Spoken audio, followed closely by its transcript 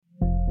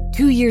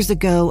2 years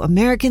ago,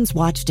 Americans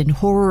watched in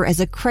horror as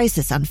a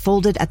crisis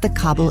unfolded at the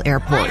Kabul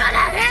airport.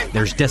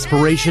 There's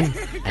desperation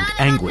and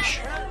anguish.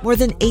 More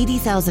than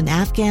 80,000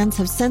 Afghans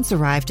have since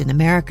arrived in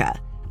America,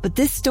 but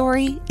this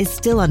story is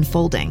still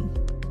unfolding.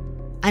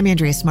 I'm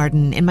Andrea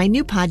Smartin. In my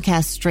new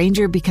podcast,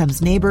 Stranger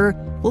Becomes Neighbor,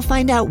 we'll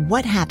find out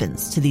what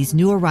happens to these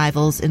new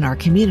arrivals in our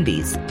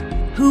communities.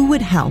 Who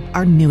would help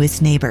our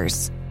newest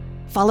neighbors?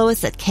 Follow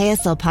us at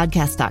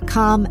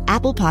kslpodcast.com,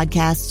 Apple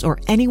Podcasts, or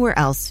anywhere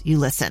else you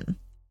listen.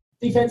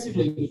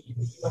 Defensively, you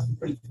must be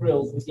pretty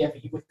thrilled with the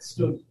effort. You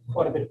withstood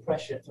quite a bit of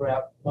pressure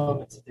throughout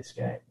moments of this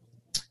game.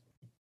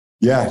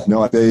 Yeah,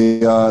 no, they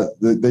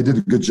did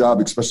a good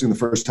job, especially in the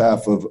first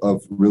half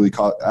of really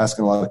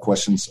asking a lot of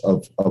questions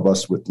of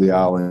us with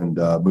Leal and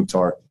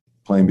Mukhtar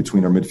playing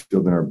between our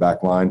midfield and our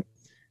back line.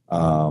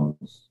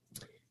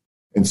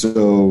 And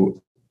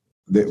so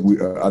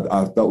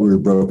I felt we were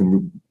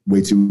broken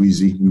way too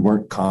easy. We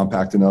weren't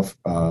compact enough.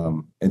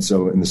 And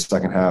so in the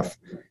second half,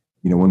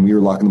 when we were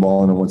locking the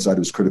ball in on one side, it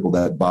was critical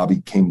that Bobby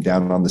came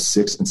down on the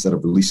 6 instead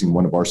of releasing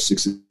one of our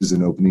 6s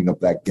and opening up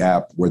that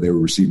gap where they were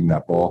receiving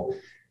that ball.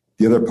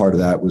 The other part of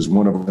that was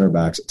one of our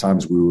backs. At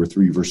times we were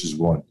 3 versus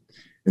 1.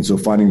 And so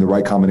finding the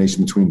right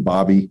combination between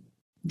Bobby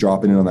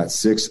dropping in on that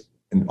 6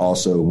 and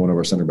also one of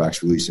our center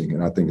backs releasing.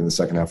 And I think in the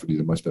second half we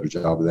did a much better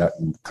job of that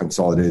and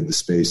consolidated the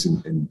space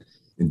and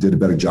did a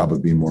better job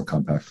of being more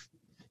compact.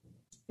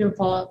 You have a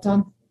follow-up,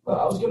 Tom? Well,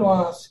 I was going to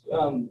ask,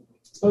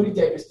 Bodie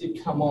Davis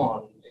did come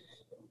on.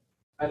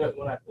 I don't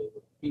want to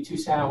be too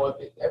sour.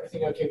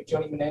 Everything okay with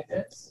Johnny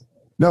Menendez?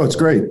 No, it's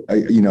great.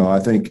 I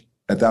think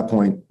at that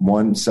point,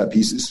 1, set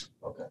pieces.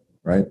 Okay.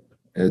 Right?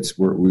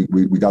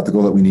 We got the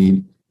goal that we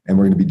need, and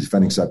we're going to be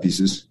defending set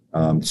pieces.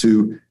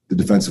 2, the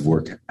defensive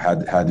work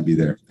had to be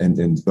there.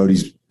 And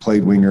Bodie's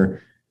played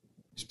winger,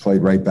 he's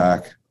played right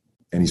back,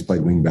 and he's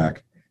played wing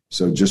back.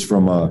 So just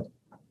from a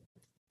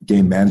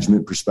game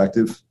management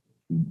perspective,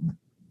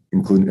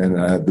 including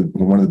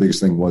one of the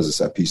biggest things was the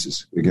set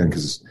pieces. Again,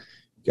 because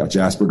you got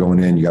Jasper going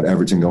in, you got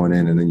Everton going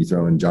in, and then you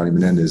throw in Johnny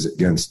Menendez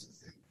against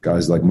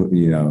guys like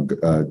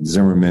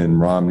Zimmerman,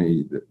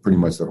 Romney. Pretty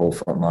much the whole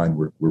front line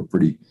were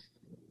pretty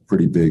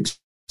big.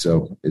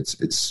 So it's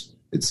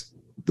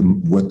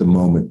what the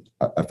moment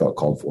I felt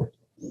called for.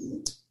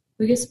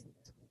 Lucas?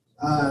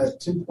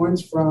 2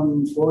 points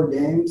from 4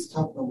 games,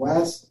 top of the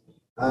West.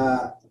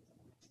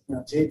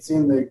 Tate,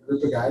 seeing the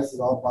group of guys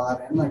that all bought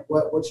in,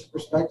 what's your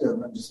perspective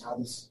on just how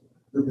this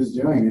group is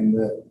doing and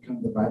the kind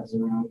of the vibes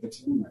around the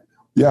team right now?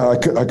 Yeah, I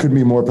couldn't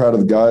be more proud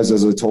of the guys.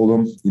 As I told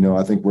them,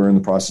 I think we're in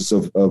the process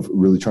of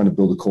really trying to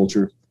build a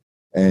culture.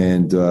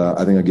 And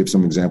I think I give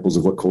some examples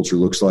of what culture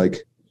looks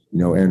like.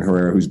 Aaron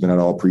Herrera, who's been at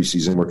all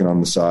preseason, working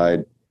on the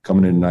side,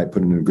 coming in tonight,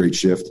 putting in a great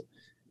shift.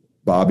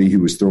 Bobby, who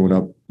was throwing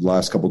up the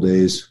last couple of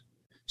days,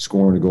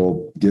 scoring a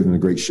goal, giving a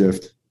great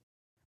shift.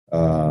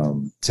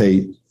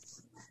 Tate,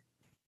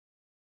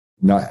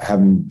 not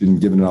having been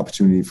given an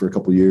opportunity for a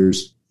couple of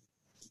years,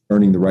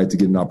 earning the right to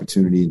get an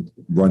opportunity,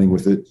 running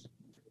with it.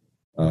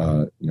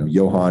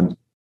 Johan,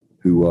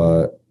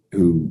 who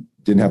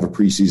didn't have a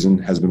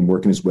preseason, has been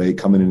working his way,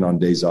 coming in on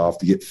days off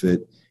to get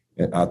fit,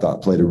 and I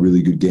thought played a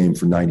really good game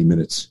for 90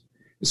 minutes.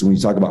 And so when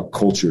you talk about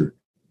culture,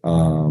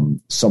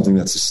 something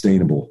that's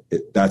sustainable,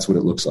 that's what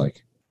it looks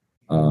like.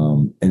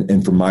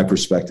 And from my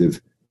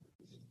perspective,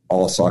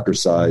 all soccer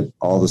side,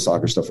 all the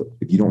soccer stuff,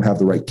 if you don't have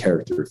the right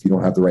character, if you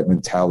don't have the right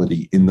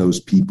mentality in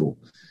those people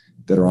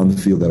that are on the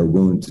field that are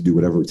willing to do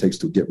whatever it takes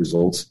to get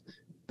results,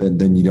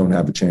 then you don't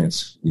have a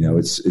chance.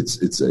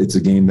 It's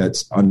a game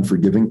that's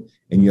unforgiving,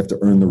 and you have to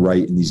earn the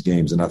right in these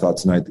games. And I thought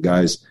tonight the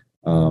guys,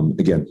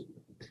 again,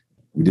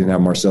 we didn't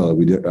have Marcelo.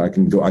 I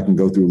can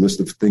go through a list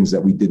of things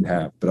that we didn't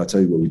have, but I'll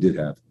tell you what we did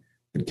have: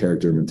 good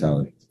character and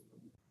mentality.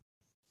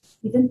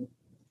 Ethan?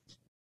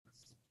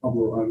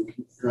 Pablo,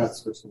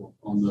 congrats first of all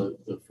on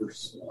the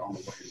first on the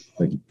way.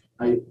 Thank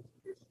you.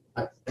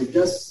 I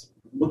guess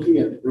looking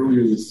at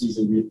earlier in the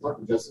season, we had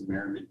talked to Justin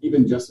Merriman.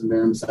 Even Justin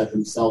Merriman said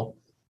himself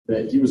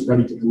that he was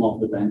ready to come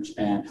off the bench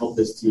and help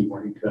this team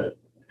where he could.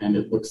 And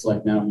it looks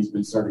like now he's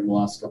been starting the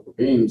last couple of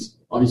games.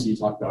 Obviously, you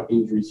talked about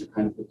injuries are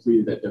kind of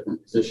depleted at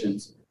different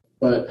positions.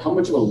 But how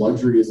much of a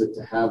luxury is it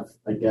to have,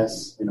 I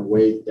guess, in a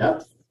way,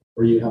 depth,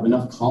 where you have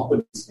enough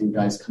confidence in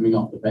guys coming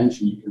off the bench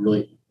and you can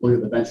really look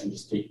at the bench and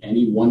just take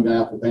any one guy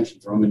off the bench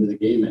and throw him into the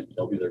game and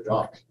they'll do their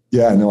job?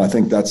 Yeah, no, I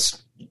think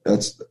that's a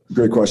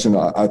great question.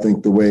 I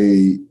think the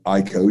way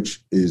I coach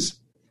is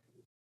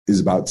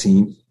about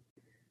team.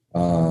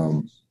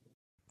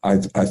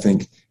 I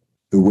think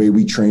the way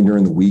we train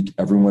during the week,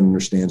 everyone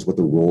understands what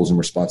the roles and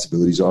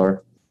responsibilities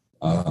are.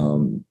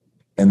 And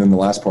then the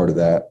last part of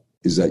that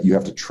is that you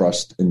have to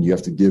trust and you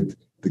have to give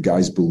the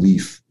guys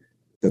belief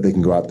that they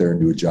can go out there and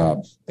do a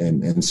job.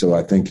 And so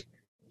I think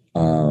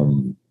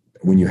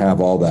when you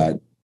have all that,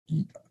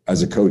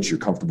 as a coach, you're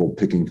comfortable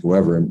picking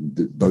whoever.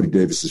 And Bodie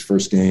Davis's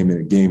first game, in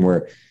a game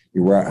where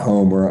we're at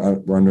home,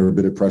 we're under a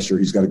bit of pressure,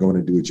 he's got to go in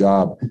and do a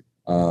job.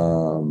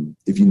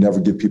 If you never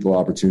give people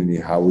opportunity,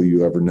 how will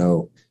you ever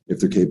know if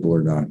they're capable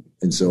or not?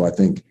 And so I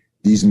think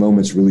these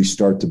moments really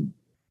start to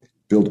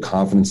build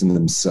confidence in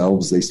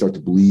themselves. They start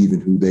to believe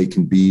in who they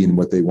can be and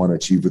what they want to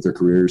achieve with their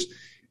careers.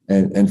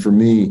 And for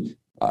me,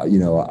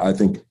 I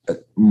think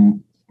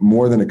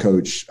more than a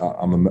coach,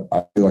 I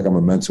feel like I'm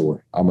a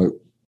mentor. I'm a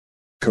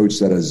coach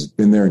that has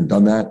been there and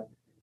done that.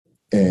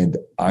 And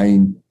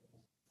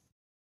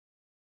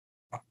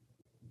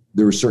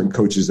there were certain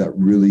coaches that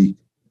really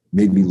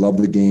made me love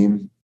the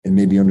game and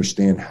made me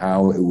understand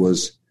how it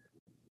was,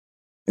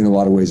 in a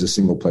lot of ways, a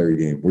single player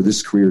game, where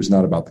this career is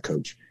not about the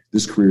coach.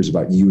 This career is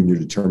about you and your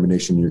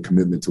determination and your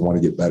commitment to want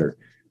to get better.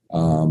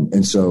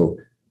 And so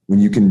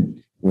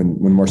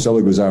when Marcelo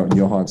goes out and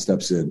Johan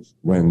steps in,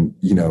 I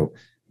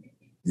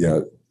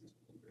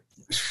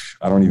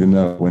don't even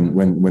know,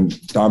 when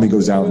Dami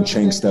goes out and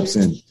Chang steps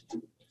in,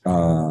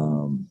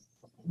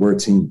 we're a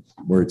team.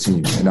 We're a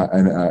team.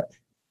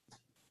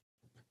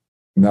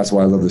 And that's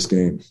why I love this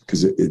game,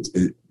 because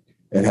it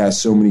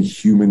has so many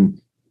human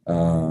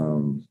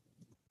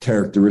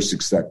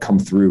characteristics that come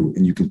through,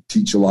 and you can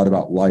teach a lot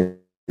about life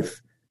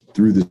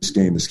through this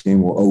game. This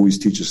game will always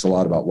teach us a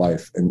lot about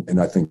life. And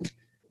I think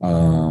I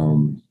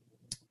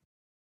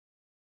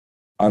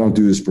don't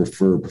do this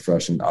for a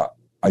profession.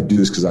 I do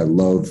this because I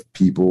love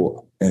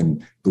people.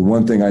 And the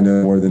one thing I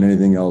know more than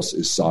anything else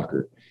is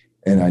soccer.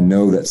 And I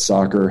know that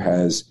soccer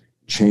has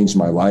changed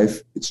my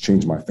life. It's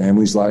changed my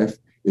family's life.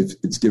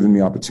 It's given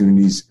me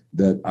opportunities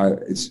that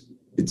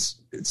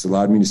it's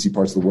allowed me to see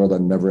parts of the world I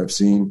never have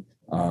seen.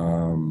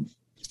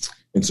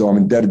 And so I'm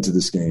indebted to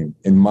this game.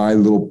 And my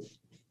little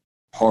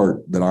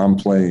part that I'm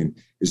playing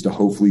is to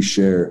hopefully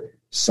share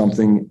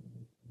something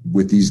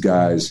with these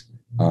guys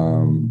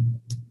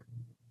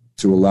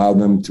to allow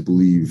them to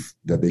believe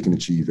that they can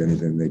achieve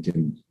anything they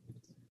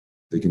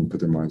can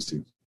put their minds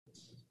to.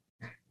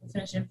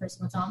 Finish in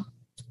first with Tom.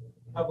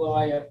 Pablo,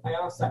 I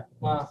asked that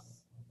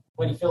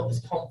when he felt this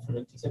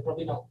confident. He said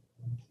probably not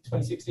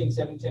 2016,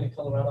 17 in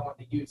Colorado might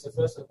be you. So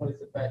first of all, what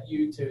is it about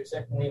you two?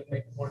 Secondly, and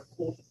maybe more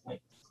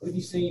importantly, what have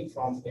you seen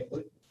from him?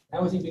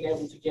 How has he been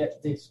able to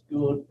get this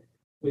good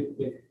with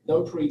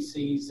no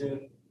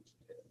preseason?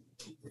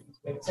 He's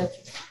been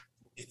exceptional.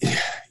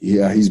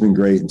 Yeah, he's been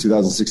great. In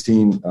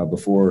 2016,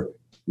 before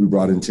we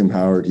brought in Tim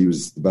Howard, he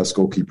was the best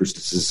goalkeeper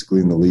statistically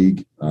in the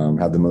league,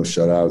 had the most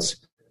shutouts,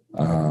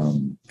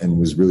 and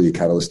was really a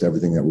catalyst to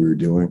everything that we were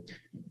doing.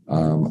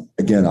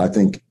 Again, I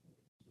think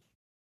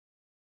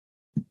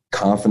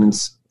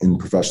confidence in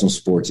professional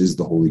sports is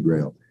the holy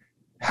grail.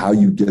 How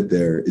you get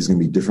there is going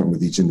to be different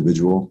with each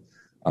individual.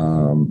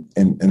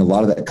 And a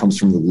lot of that comes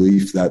from the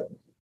belief that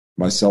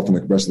myself and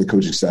the rest of the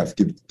coaching staff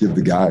give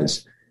the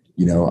guys.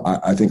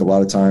 I think a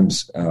lot of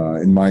times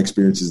in my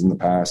experiences in the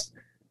past,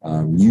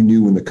 you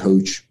knew when the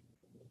coach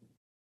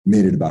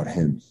made it about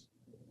him.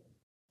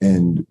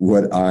 And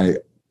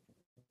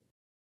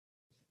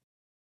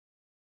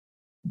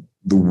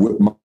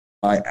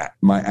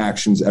my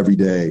actions every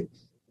day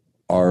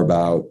are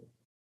about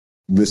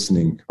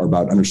listening, are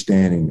about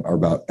understanding, are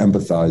about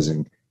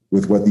empathizing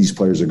with what these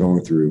players are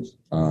going through,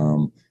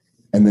 and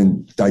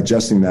then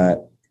digesting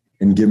that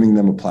and giving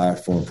them a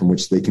platform from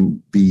which they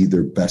can be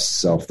their best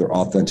self, their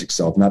authentic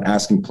self, not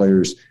asking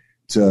players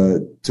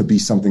to be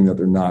something that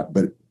they're not,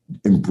 but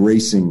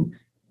embracing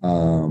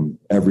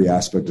every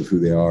aspect of who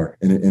they are.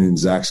 And in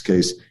Zach's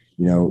case,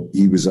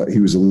 he was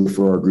a leader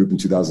for our group in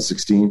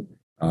 2016.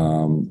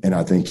 And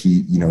I think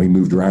he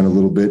moved around a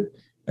little bit,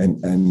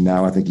 and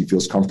now I think he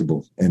feels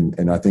comfortable.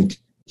 And I think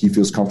he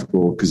feels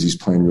comfortable because he's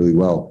playing really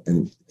well,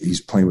 and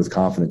he's playing with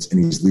confidence,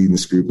 and he's leading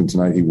this group. And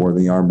tonight he wore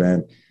the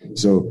armband.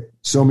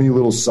 So many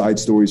little side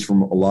stories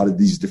from a lot of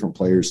these different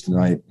players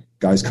tonight,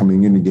 guys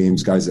coming into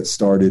games, guys that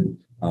started,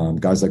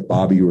 guys like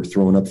Bobby who were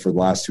throwing up for the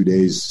last 2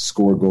 days,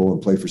 score a goal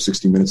and play for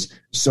 60 minutes.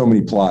 So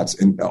many plots,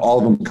 and all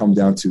of them come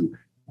down to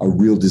a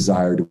real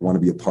desire to want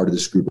to be a part of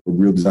this group, a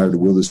real desire to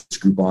will this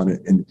group on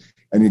it. And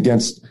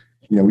against,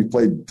 we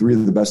played three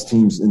of the best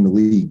teams in the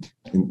league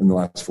in the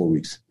last 4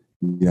 weeks,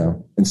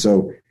 And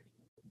so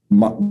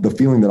the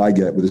feeling that I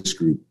get with this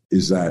group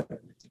is that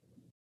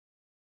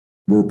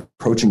we're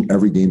approaching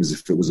every game as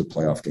if it was a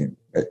playoff game.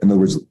 In other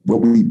words, where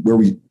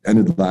we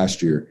ended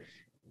last year,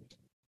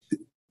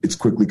 it's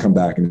quickly come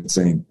back and it's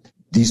saying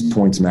these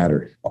points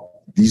matter.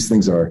 These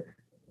things are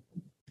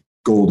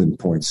golden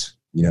points,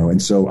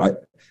 And so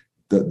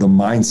the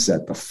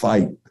mindset, the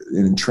fight,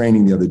 and in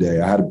training the other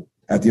day,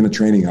 at the end of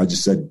training, I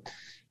just said,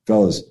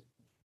 fellas,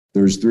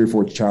 there's 3 or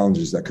 4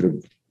 challenges that could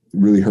have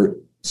really hurt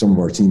some of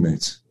our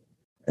teammates.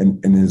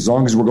 And as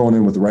long as we're going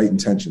in with the right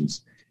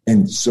intentions.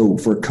 And so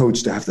for a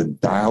coach to have to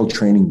dial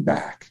training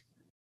back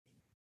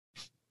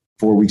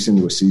 4 weeks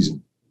into a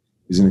season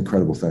is an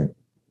incredible thing.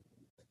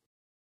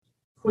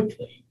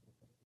 Quickly,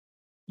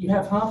 you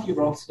have half your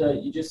roster.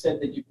 You just said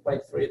that you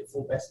played 3 of the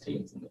 4 best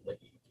teams in the league.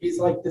 Is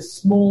like the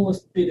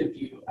smallest bit of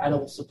you at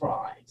all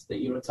surprised that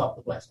you're atop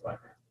the West right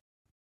now?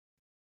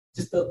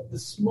 Just the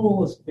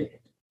smallest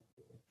bit.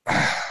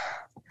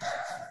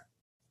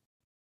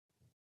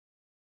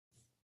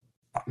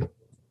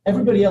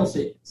 Everybody else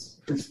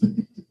is.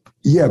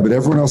 Yeah, but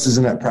everyone else is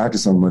in that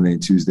practice on Monday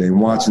and Tuesday and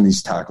watching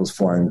these tackles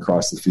flying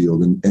across the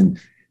field. And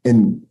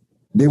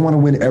they want to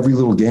win every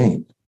little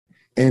game.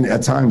 And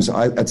at times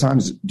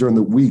during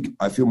the week,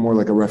 I feel more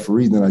like a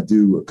referee than I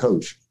do a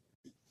coach,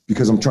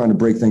 because I'm trying to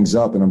break things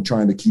up and I'm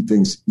trying to keep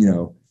things,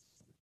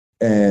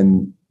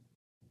 and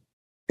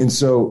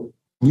so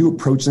you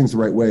approach things the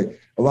right way.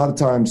 A lot of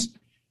times,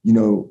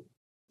 you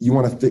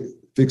want to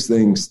fix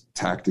things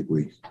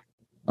tactically,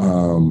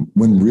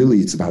 when really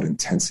it's about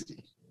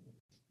intensity.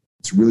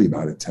 It's really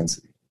about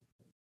intensity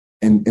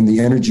and the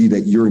energy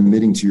that you're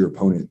emitting to your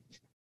opponent.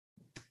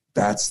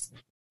 That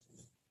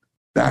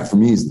for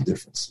me is the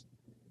difference,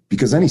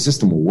 because any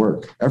system will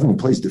work. Everyone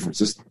plays different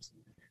systems,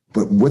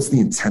 but what's the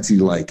intensity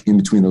like in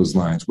between those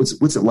lines?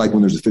 What's it like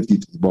when there's a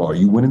 50-50 ball? Are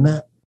you winning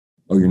that?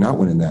 Oh, you're not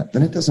winning that.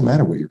 Then it doesn't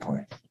matter what you're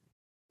playing,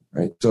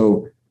 right?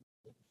 So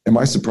am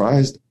I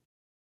surprised?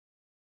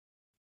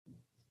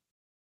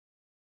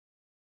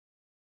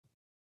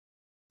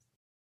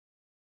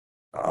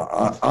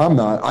 I'm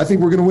not. I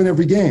think we're going to win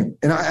every game.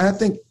 And I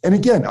think, and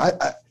again,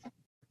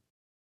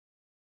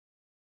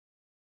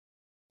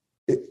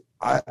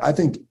 I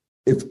think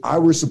if I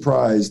were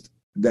surprised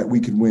that we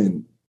could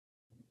win,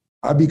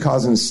 I'd be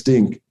causing a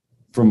stink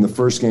from the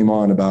first game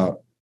on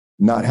about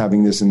not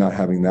having this and not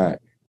having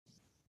that.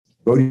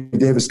 Bodie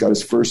Davis got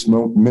his first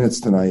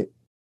minutes tonight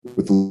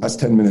with the last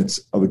 10 minutes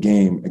of a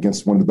game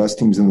against one of the best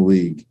teams in the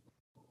league.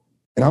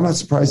 And I'm not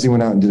surprised he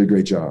went out and did a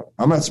great job.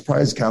 I'm not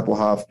surprised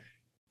Kappelhoff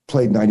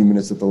played 90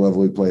 minutes at the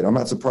level he played. I'm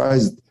not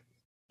surprised.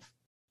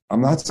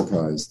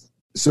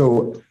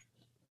 So,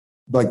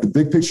 like the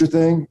big picture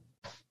thing,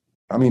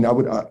 I mean,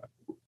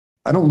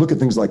 I don't look at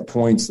things like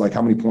points, like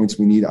how many points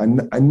we need.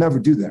 I never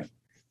do that.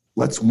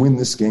 Let's win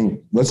this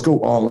game. Let's go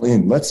all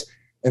in.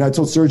 And I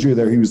told Sergio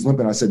there, he was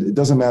limping. I said, it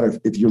doesn't matter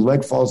if your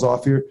leg falls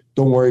off here,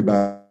 don't worry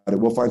about it.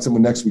 We'll find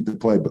someone next week to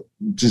play, but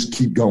just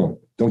keep going.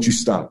 Don't you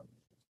stop.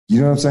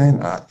 You know what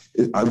I'm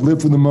saying? I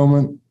live for the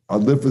moment. I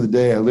live for the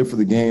day. I live for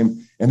the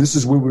game. And this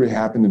is where we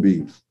happen to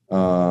be.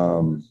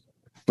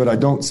 But I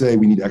don't say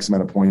we need X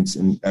amount of points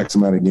and X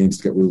amount of games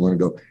to get where we want to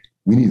go.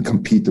 We need to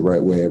compete the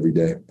right way every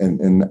day.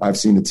 And I've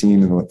seen a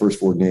team in the first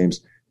 4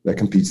 games that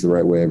competes the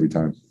right way every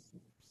time.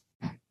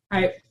 All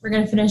right, we're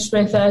going to finish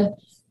with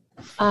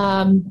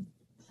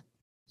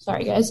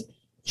sorry, guys.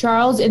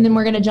 Charles, and then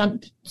we're going to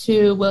jump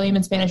to William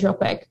in Spanish real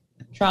quick.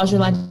 Charles,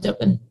 your line's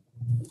open.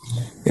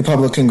 Hey,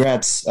 Pablo,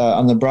 congrats.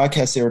 On the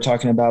broadcast, they were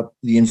talking about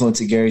the influence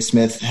that Gary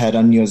Smith had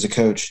on you as a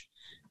coach.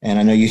 And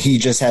I know he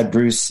just had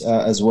Bruce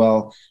as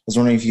well. I was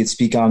wondering if you could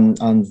speak on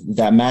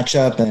that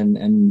matchup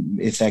and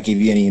if that gave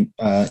you any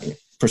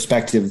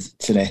perspective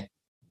today.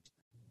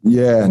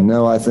 Yeah,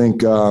 no, I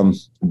think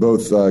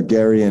both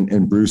Gary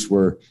and Bruce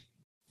were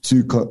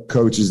two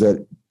coaches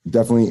that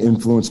definitely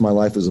influenced my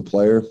life as a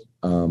player,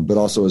 but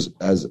also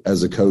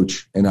as a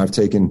coach. And I've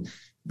taken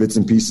bits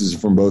and pieces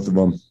from both of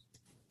them,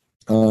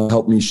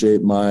 helped me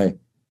shape my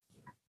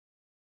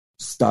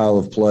style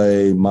of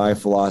play, my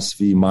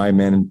philosophy, my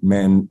man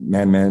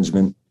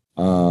management.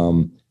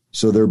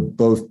 So they're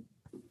both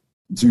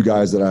two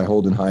guys that I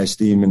hold in high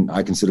esteem, and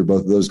I consider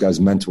both of those guys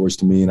mentors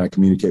to me, and I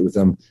communicate with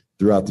them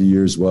throughout the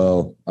year as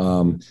well.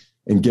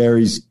 In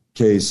Gary's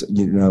case,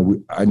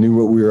 I knew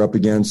what we were up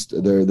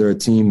against. They're a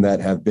team that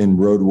have been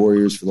road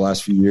warriors for the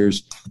last few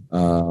years.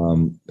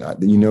 They're going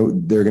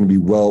to be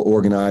well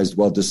organized,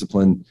 well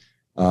disciplined.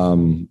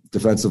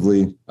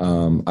 Defensively,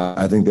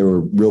 I think they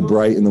were real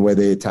bright in the way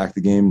they attacked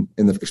the game,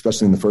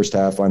 especially in the first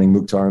half, finding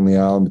Mukhtar and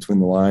Leal in between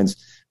the lines.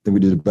 I think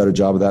we did a better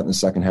job of that in the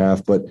second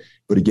half. But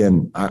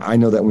again, I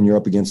know that when you're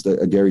up against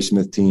a Gary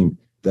Smith team,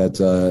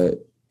 that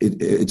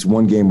it's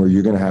one game where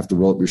you're going to have to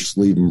roll up your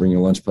sleeve and bring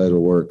your lunch plate to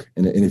work.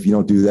 And if you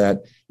don't do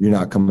that, you're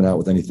not coming out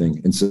with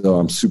anything. And so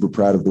I'm super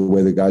proud of the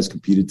way the guys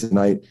competed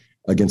tonight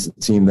against a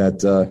team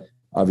that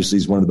obviously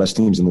is one of the best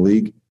teams in the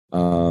league.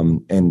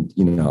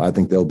 I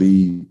think they'll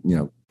be,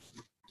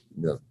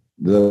 they'll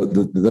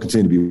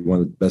continue to be one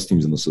of the best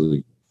teams in this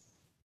league.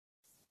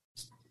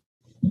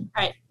 All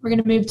right, we're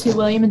going to move to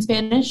William in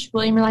Spanish.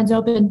 William, your line's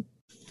open.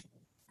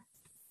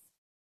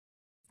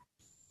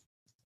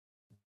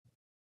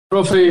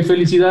 Profe,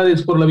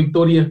 felicidades por la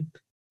victoria.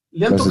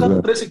 Le han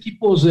tocado 3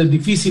 equipos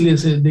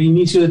difíciles de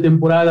inicio de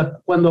temporada.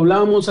 Cuando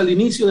hablábamos al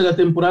inicio de la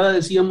temporada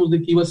decíamos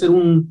de que iba a ser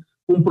un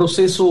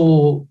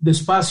proceso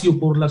despacio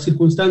por las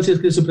circunstancias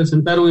que se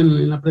presentaron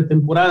en la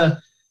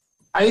pretemporada.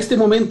 A este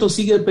momento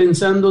sigue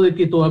pensando de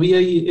que todavía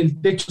el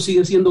techo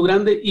sigue siendo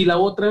grande, y la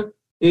otra,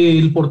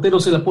 el portero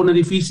se la pone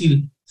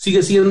difícil.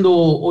 ¿Sigue siendo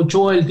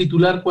Ochoa el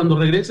titular cuando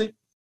regrese?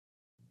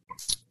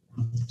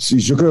 Sí,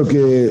 yo creo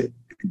que,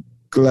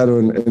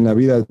 claro, en la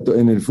vida,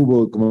 en el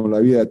fútbol, como en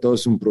la vida, todo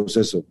es un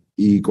proceso.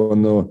 Y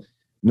cuando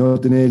no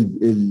tenés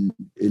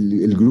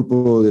el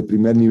grupo de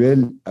primer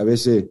nivel, a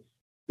veces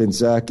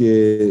pensás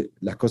que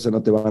las cosas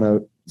no te van a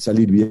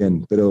salir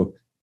bien. Pero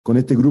con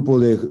este grupo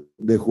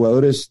de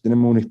jugadores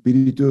tenemos un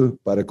espíritu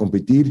para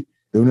competir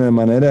de una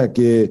manera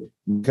que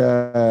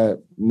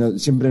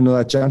siempre nos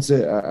da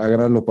chance a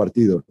ganar los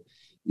partidos.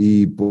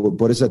 Y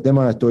por ese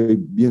tema estoy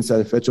bien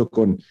satisfecho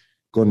con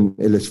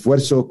el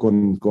esfuerzo,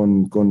 con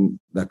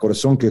el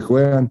corazón que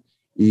juegan,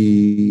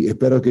 y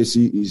espero que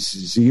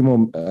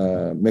seguimos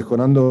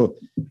mejorando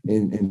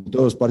en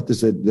todas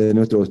partes de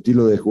nuestro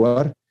estilo de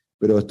jugar,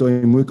 pero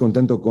estoy muy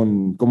contento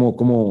con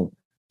cómo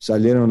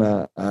salieron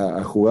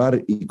a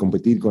jugar y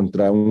competir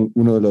contra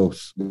uno de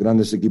los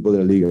grandes equipos de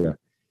la liga.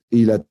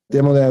 Y el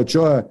tema de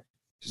Ochoa,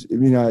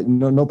 mira,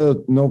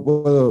 no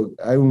puedo,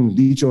 hay un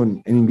dicho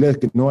en inglés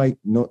que no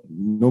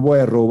voy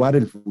a robar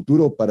el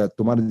futuro para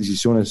tomar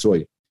decisiones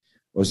hoy.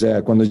 O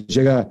sea, cuando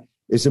llega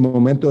ese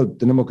momento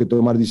tenemos que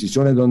tomar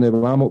decisiones dónde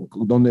vamos,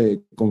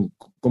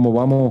 cómo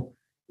vamos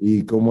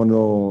y cómo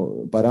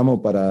nos paramos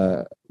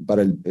para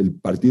el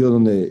partido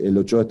donde el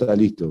Ochoa está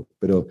listo.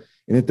 Pero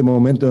en este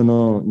momento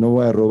no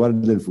voy a robar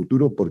del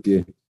futuro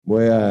porque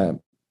voy a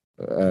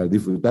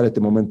disfrutar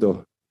este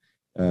momento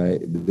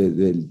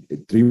del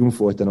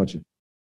triunfo esta noche.